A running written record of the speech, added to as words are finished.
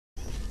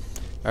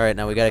All right,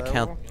 now we gotta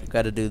count. We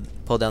gotta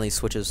pull down these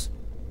switches.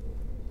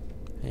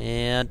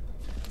 And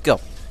go.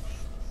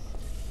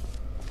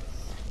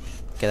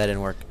 Okay, that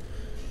didn't work.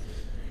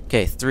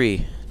 Okay,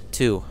 3,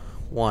 2,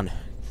 1,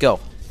 go.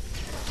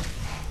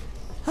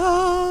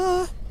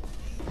 Ah!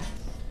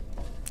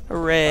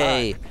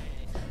 Hooray!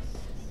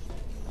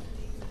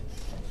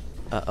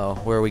 Uh-oh,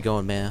 where are we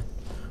going, man?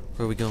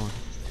 Where are we going?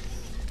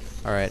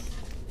 Alright.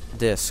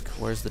 Disc.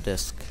 Where's the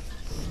disc?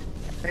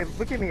 Hey,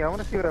 look at me. I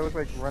want to see what I look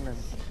like running.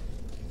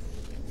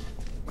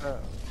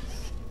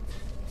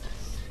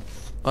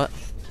 What?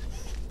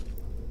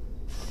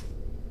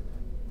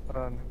 Hold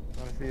on. I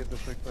want to see what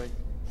this looks like.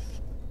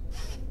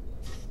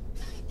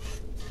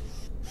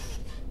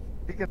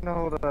 You can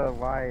hold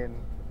Y and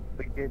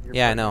get your.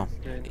 Yeah, I know.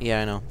 Screen.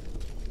 Yeah, I know.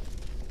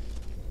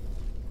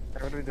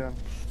 Alright, what are we doing?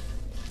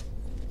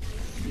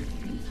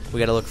 We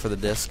gotta look for the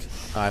disc.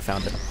 Oh, I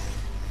found it.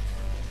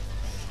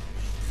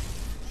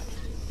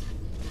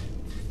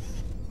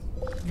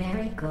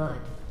 Very good.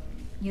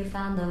 You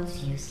found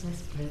those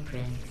useless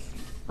blueprints.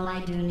 Well,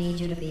 I do need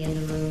you to be in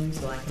the room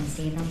so I can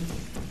see them.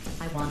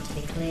 I want to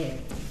be clear.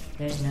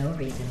 There's no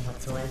reason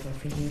whatsoever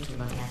for you to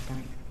look at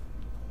them.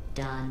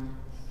 Done.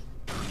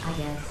 I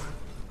guess.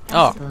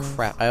 Oh,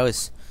 crap. I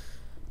always...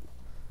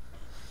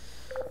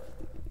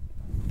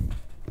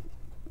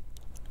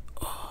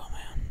 Oh,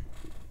 man.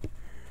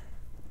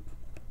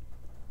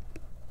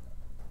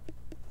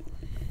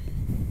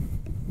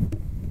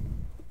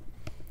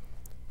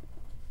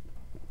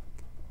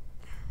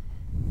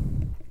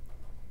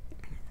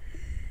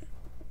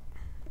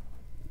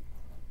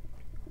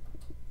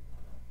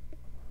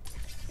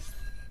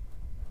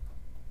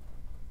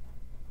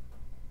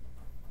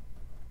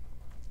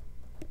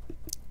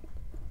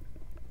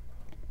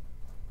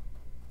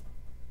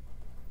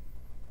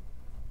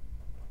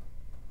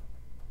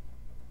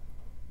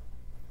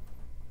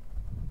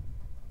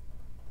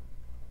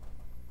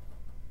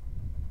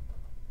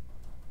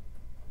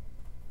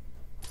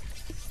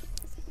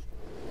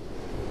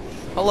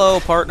 Hello,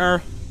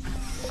 partner.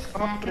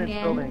 Back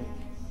again?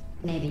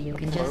 Maybe you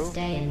can just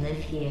stay and live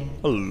here.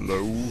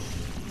 Hello.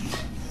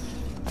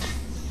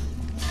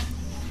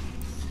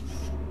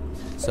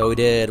 So we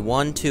did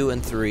 1, 2,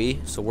 and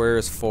 3. So where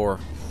is 4?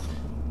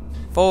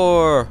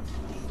 4!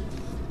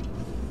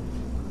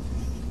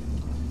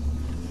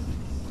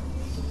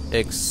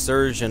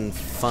 Exertion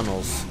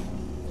funnels.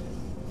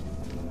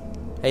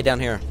 Hey, down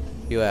here.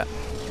 You at?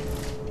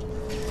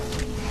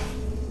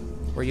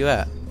 Where you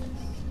at?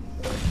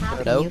 How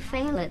Hello? can you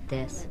fail at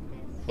this?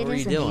 What It were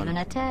you isn't doing? even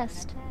a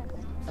test.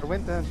 I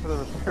went down for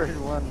the third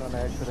one on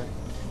accident.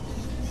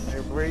 Hey,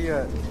 where are you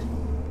at?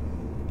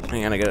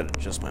 Hang on, I gotta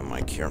adjust my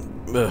mic here.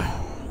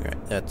 Ugh. Okay,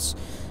 that's...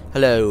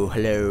 Hello,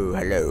 hello,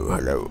 hello,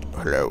 hello,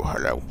 hello,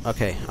 hello.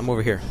 Okay, I'm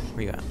over here.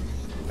 Where you at?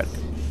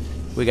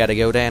 We gotta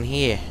go down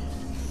here.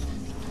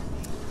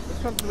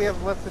 Which ones do we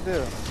have left to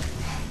do?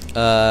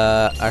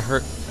 I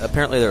heard...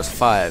 Apparently there's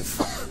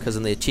 5. Because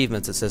in the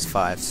achievements it says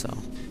 5, so...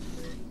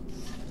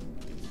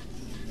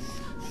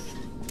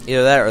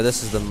 Either that or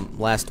this is the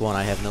last one.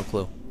 I have no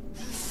clue.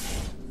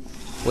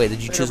 Wait, did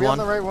you choose are we one?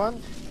 on the right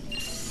one?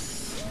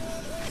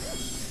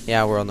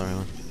 Yeah, we're on the right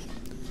one.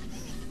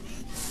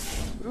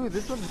 Ooh,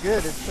 this one's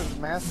good. It says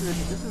master.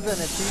 This is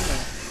an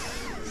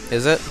achievement.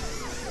 Is it?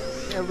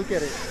 Yeah, look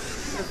at it.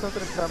 There's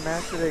something about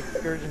master the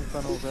excursion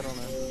funnels. I don't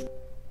know.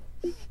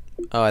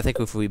 Oh, I think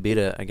if we beat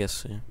it, I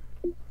guess. Yeah.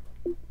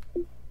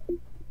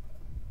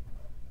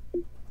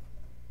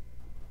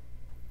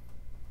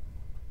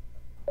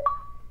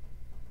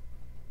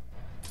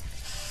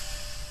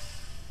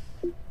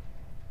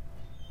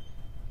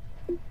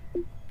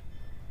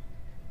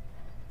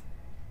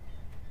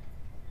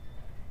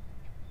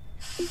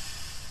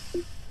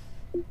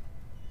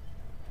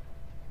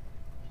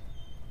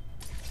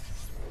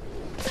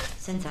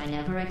 Since I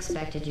never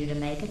expected you to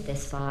make it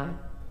this far,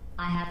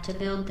 I have to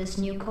build this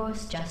new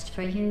course just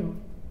for you.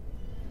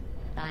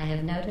 I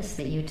have noticed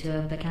that you two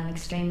have become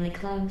extremely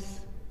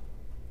close.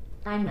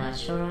 I'm not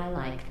sure I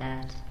like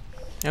that.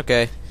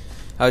 Okay.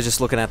 I was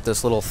just looking at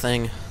this little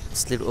thing.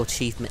 This little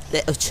achievement.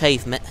 Little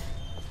achievement.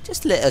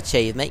 Just little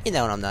achievement. You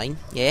know what I mean?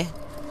 Yeah.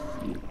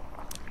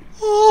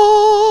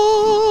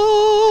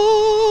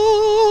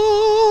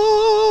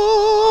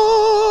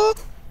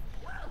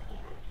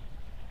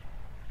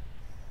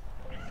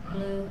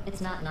 Blue,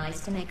 it's not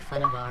nice to make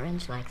fun of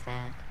Orange like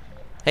that.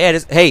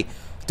 Hey,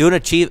 do an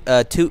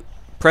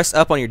press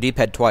up on your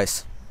D-pad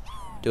twice.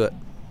 Do it.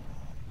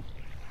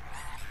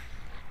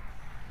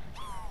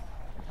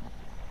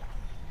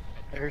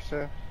 There,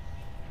 sir.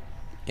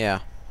 Yeah.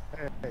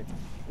 Hey,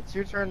 it's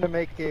your turn to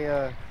make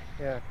a,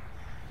 yeah.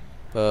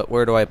 But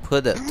where do I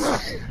put it?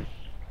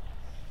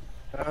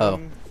 Oh.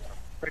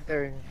 Right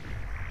there.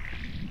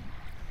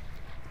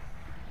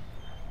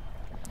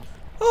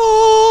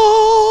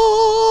 Oh!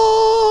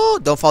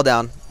 Don't fall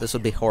down. This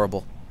would be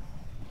horrible.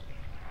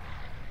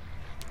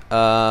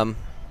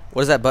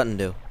 What does that button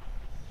do?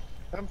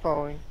 I'm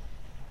following.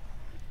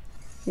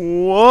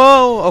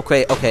 Whoa!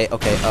 Okay.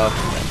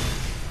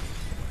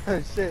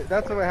 Shit,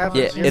 that's what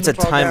happens. Yeah, You it's a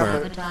fall down, timer.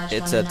 but- Sabotage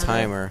It's one a another.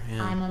 timer.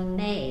 Yeah. I'm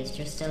amazed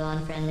you're still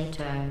on friendly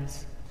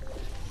terms.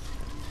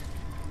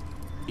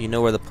 You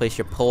know where to place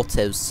your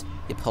poltos.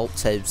 Your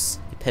poltos.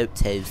 Your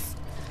potos.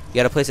 You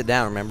gotta place it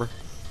down, remember?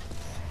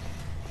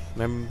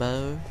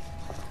 Remember?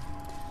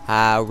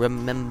 I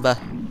remember.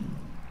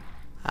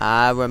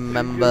 I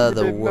remember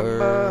the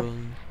world.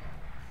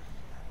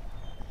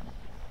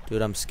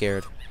 Dude, I'm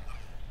scared.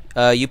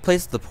 You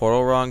placed the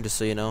portal wrong, just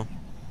so you know.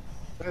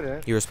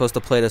 Okay. You were supposed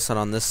to play this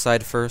on this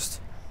side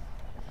first.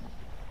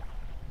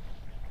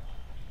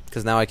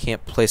 Because now I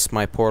can't place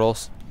my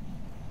portals.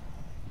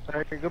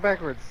 Alright, go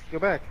backwards. Go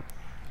back.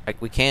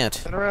 Like, we can't.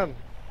 Turn around.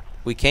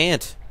 We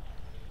can't.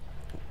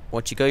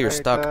 Once you go, you're Alright,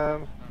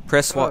 stuck.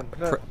 Press hold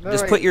what? on. No,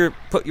 just wait.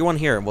 put your one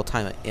here, and we'll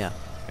time it. Yeah.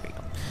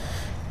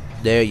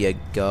 There you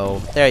go.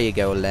 There you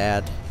go,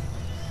 lad.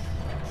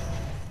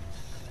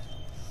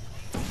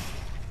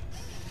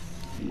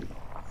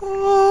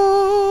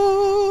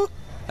 Oh,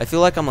 I feel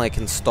like I'm like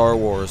in Star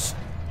Wars.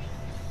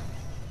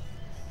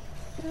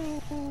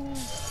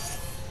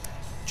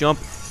 Jump.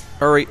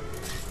 Hurry.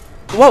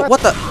 Whoa,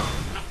 what the?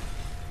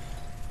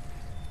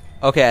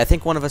 Okay, I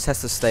think one of us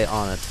has to stay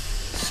on it.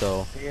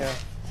 So. Yeah.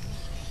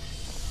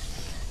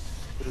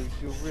 Do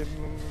you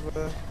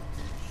remember?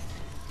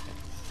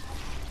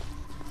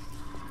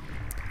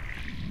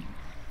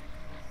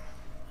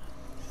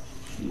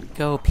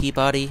 Go,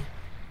 Peabody.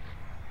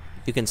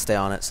 You can stay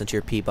on it since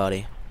you're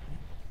Peabody.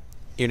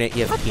 Your name,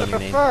 you have P in your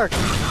name. Fuck!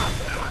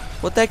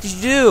 What the heck did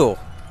you do?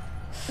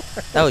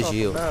 That was Oh,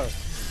 you. no.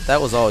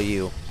 That was all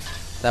you.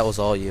 That was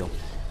all you.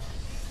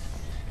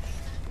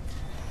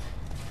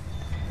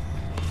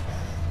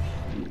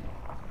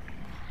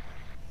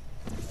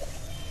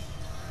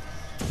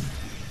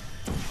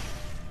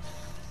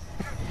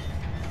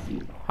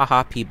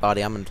 Haha,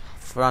 Peabody, I'm in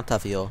front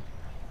of you.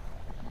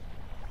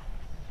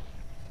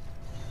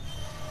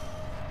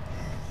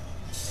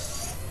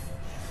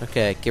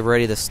 Okay, get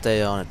ready to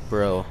stay on it,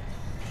 bro.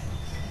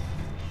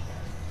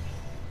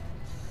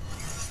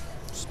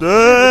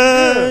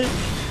 Stay!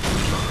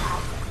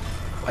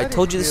 I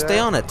told you to stay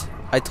on it.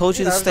 I told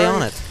you to stay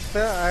on it.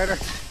 I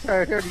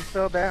already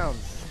fell down.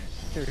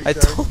 I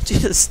told you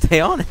to stay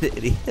on it,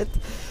 idiot.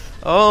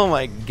 Oh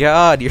my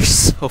god, you're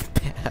so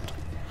bad.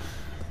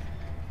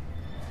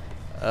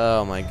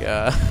 Oh my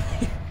god.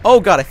 Oh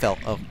god, I fell.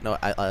 Oh, no,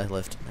 I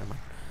lived. Never mind.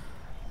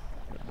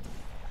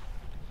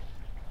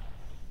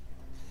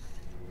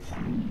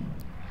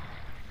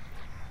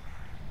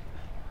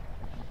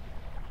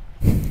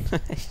 You're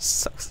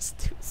so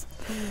stupid.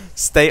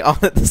 Stay on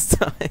it this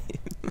time.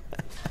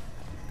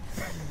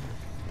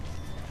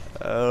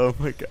 Oh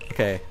my god.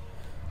 Okay.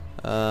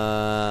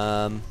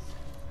 Oh.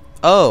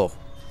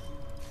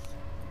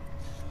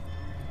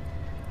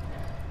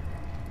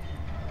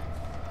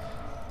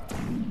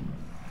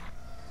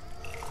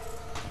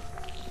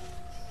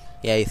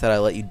 Yeah, you thought I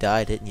let you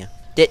die, didn't you?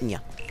 Didn't you?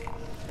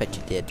 Bet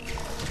you did.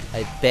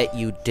 I bet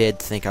you did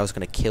think I was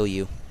gonna kill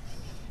you.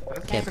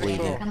 Can't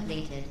believe you.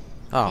 Completed.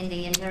 Oh. In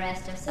the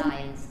interest of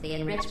science, the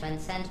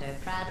Enrichment Center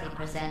proudly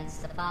presents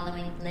the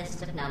following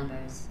list of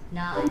numbers.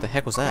 9, What the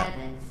heck was that?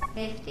 7,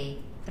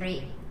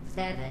 53,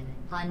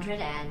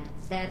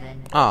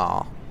 707.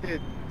 Aw.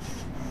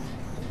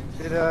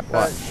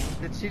 What?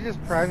 Did she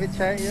just private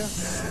chat you?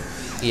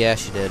 Yeah,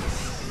 she did.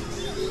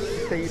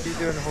 Say you'd be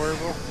doing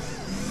horrible?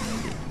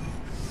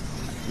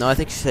 No, I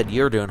think she said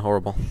you're doing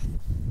horrible.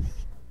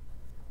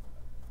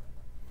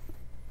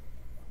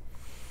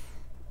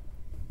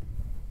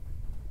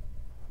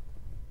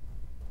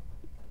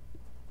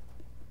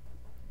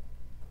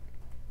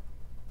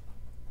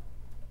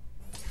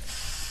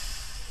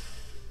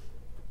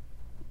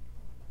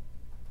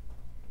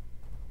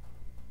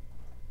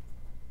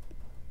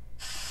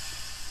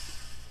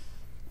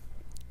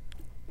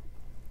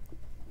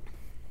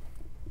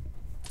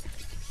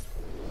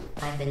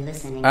 I've been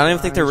listening. I don't even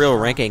to think they're real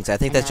Orange Talk, rankings. I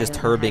think and that's just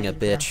don't her know being how a you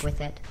put up bitch.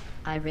 With it.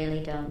 I really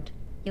don't.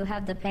 You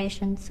have the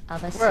patience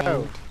of a Whoa.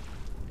 saint.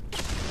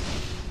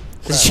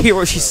 Did you hear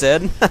what she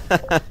said?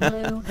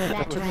 Blue,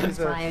 that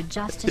transpired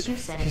just as you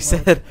said it She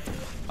would. said,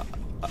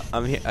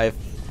 I've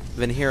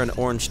been hearing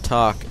Orange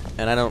talk,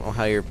 and I don't know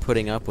how you're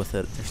putting up with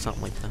it, or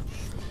something like that.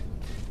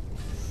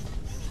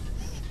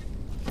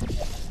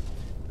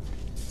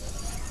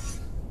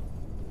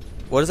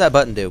 What does that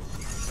button do?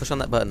 Push on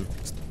that button.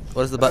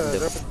 What does the button do?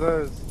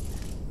 Those.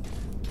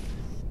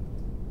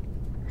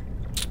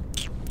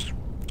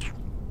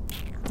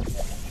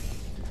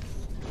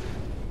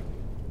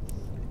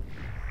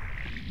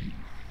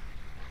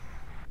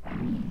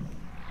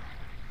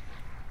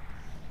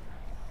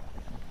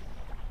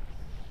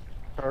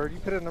 Or you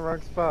put it in the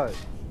wrong spot.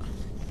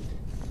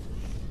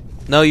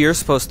 No, you're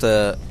supposed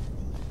to...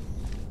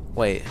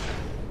 Wait.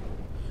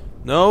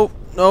 No,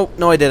 no,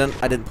 no, I didn't.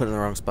 I didn't put it in the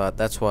wrong spot.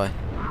 That's why.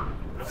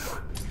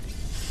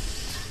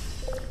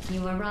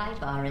 You were right,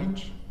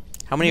 Orange.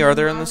 How many are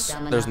there in this?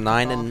 There's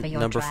 9 in in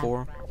number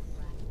 4.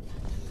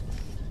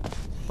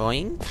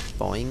 Boing,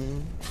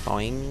 boing,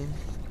 boing.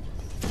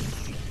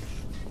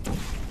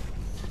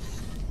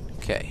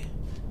 Okay.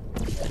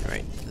 And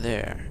right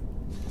there.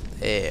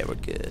 Yeah, we're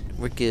good.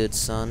 We're good,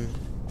 son.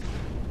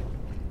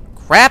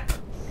 Crap!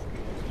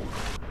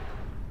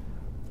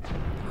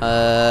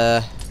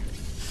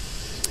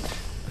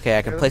 Okay,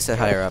 I can place it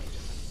higher up.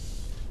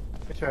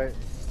 That's right.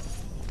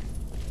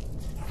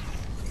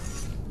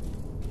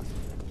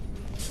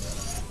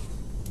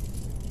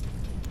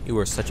 You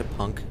were such a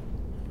punk.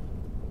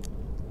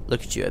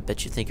 Look at you, I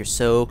bet you think you're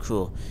so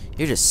cool.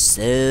 You're just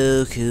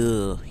so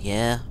cool,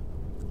 yeah?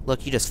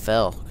 Look, you just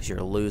fell, because you're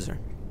a loser.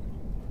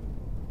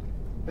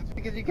 That's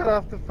because you got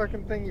off the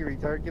fucking thing, you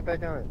retard. Get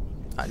back on it.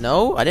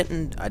 No, I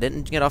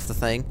didn't get off the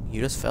thing.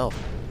 You just fell.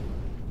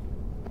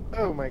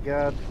 Oh my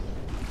god.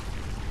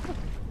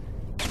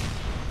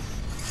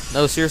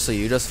 No, seriously,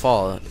 you just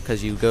fall,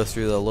 because you go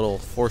through the little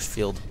force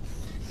field.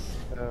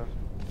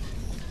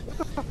 What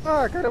the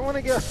fuck? I don't want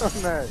to get on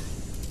that.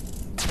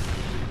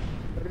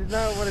 I did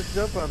not want to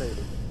jump on it.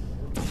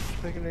 It's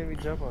fucking made me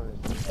jump on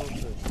it.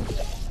 Bullshit.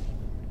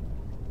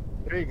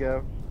 There you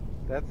go.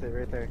 That's it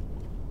right there.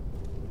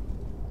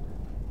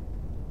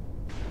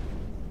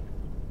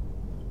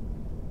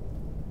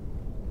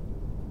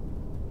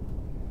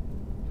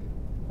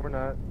 Or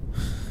not.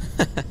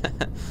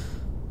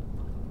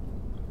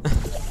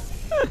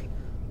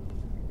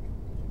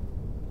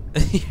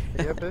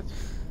 Yeah, bitch.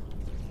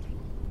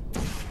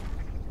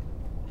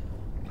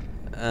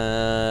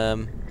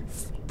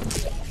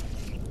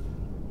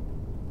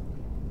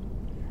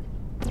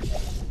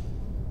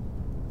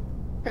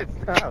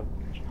 Stop.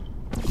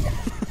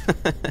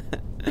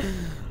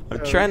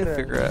 I'm trying to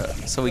figure out.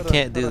 So we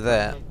can't do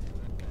that.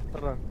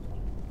 Hold on.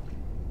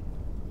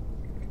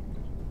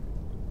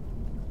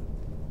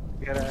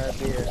 You got an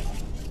idea.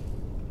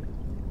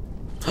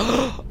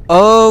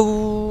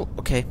 Oh,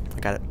 okay, I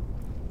got it.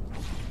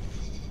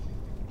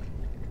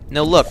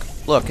 No, look,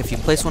 if you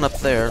place one up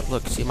there,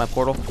 look, see my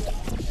portal?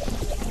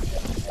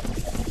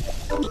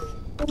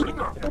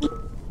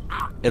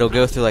 It'll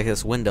go through like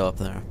this window up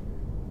there.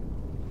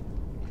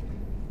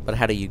 But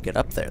how do you get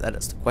up there? That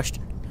is the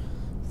question.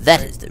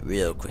 That is the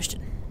real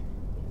question.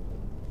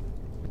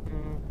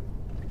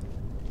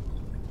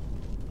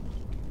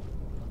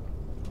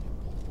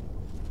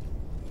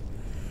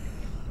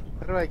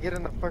 How do I get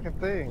in the fucking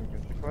thing?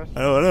 That's the question.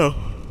 I don't know.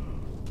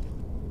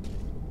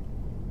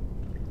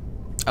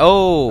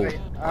 Oh, Wait,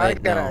 I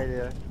got an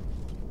idea.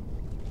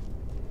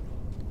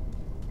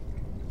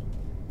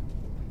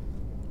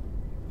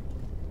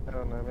 I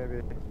don't know,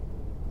 maybe.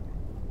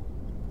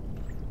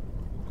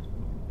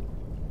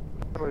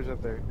 Where's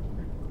up there?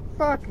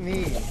 Fuck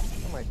me!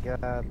 Oh my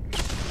god.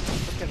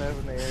 Fucking up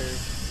in the air.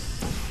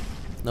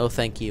 No,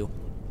 thank you.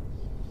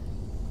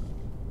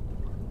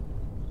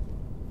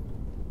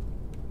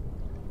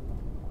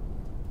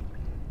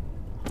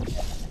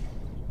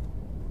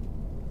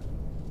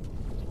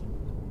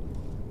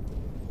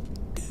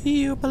 Do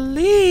you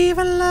believe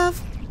in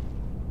love?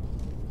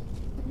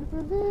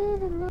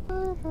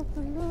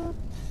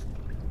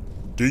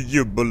 Do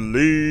you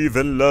believe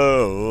in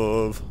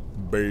love,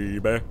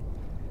 baby?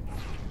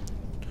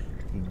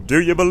 Do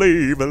you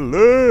believe in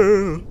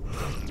love?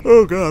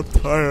 Oh God, I'm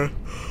tired.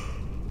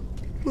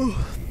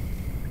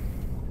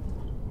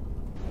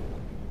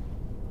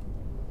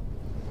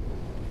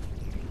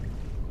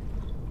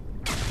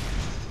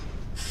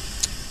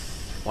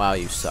 Wow,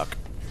 you suck.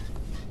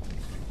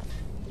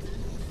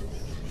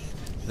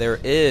 There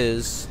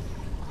is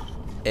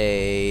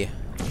a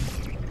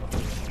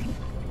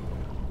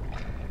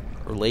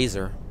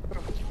laser.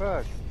 What the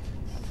fuck?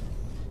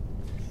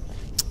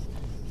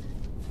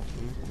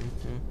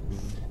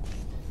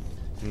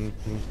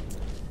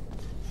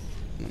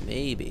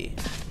 Maybe.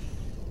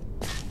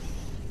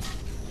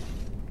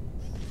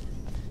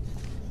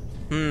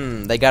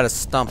 They got us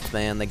stumped,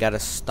 man. They got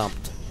us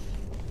stumped.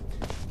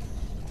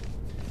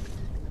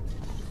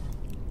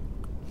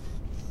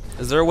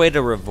 Is there a way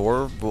to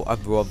reverse the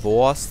portal?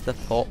 The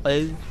portal.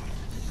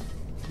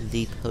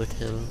 The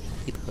portal.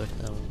 The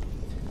portal.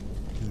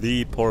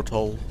 The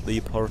portal.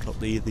 The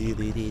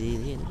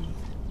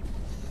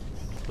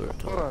portal.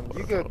 Hold on,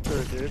 you go through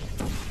it, dude.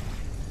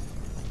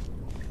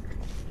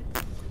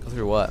 Go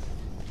through what?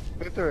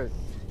 Go through it.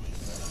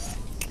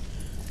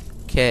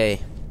 Okay.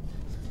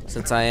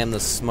 Since I am the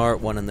smart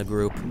one in the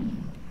group.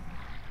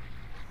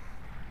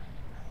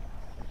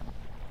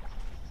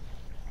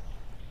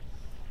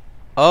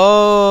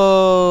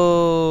 Oh,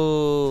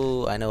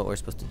 I know what we're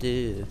supposed to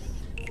do.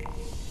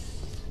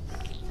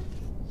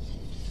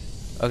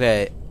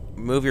 Okay,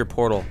 move your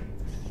portal.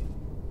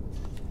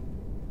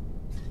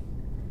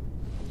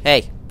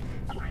 Hey.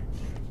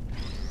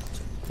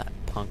 That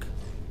punk.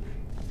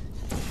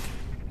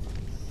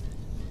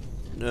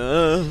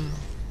 No.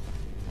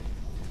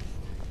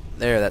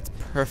 There, that's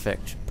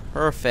perfect.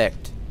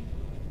 Perfect.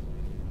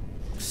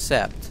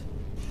 Except.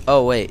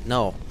 Oh, wait,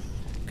 no.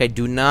 Okay,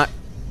 do not.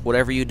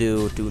 Whatever you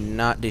do, do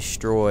not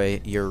destroy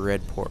your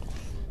red portal.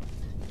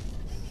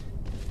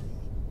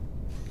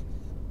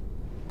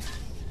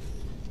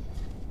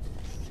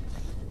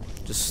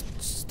 Just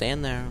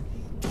stand there.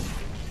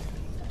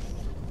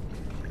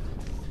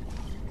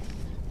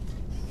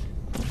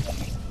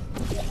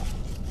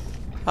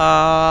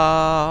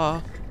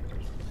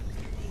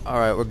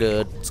 Alright, we're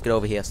good. Let's get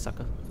over here,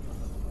 sucker.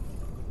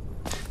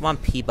 Come on,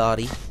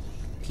 P-body.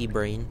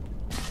 P-brain.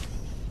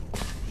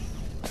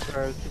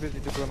 Sorry, I was too busy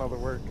doing all the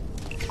work.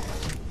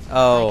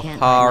 Oh, I can't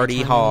hardy wait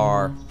my time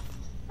har. anymore.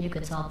 You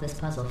could solve this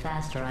puzzle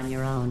faster on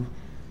your own.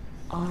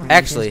 Or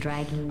Actually, just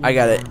dragging me I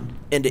gotta down.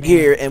 end it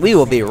here, and we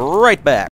will be right back.